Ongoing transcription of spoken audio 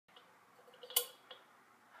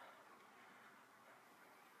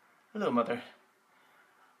Hello, Mother.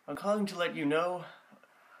 I'm calling to let you know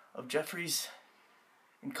of Jeffrey's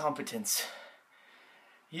incompetence.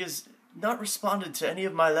 He has not responded to any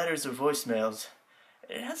of my letters or voicemails.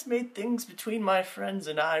 It has made things between my friends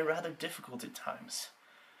and I rather difficult at times.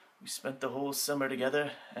 We spent the whole summer together,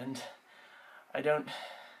 and I don't...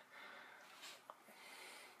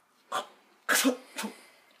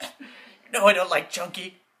 No, I don't like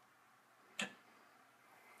Chunky.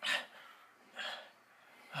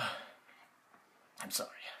 I'm sorry.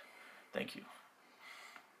 Thank you.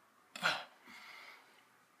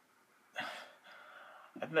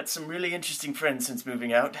 I've met some really interesting friends since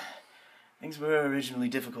moving out. Things were originally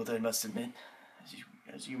difficult, I must admit,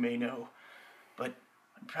 as you may know, but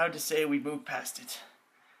I'm proud to say we moved past it.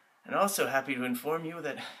 And also happy to inform you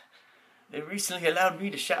that they recently allowed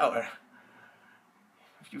me to shower.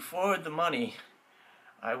 If you forward the money,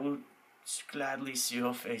 I will gladly see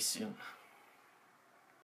your face soon.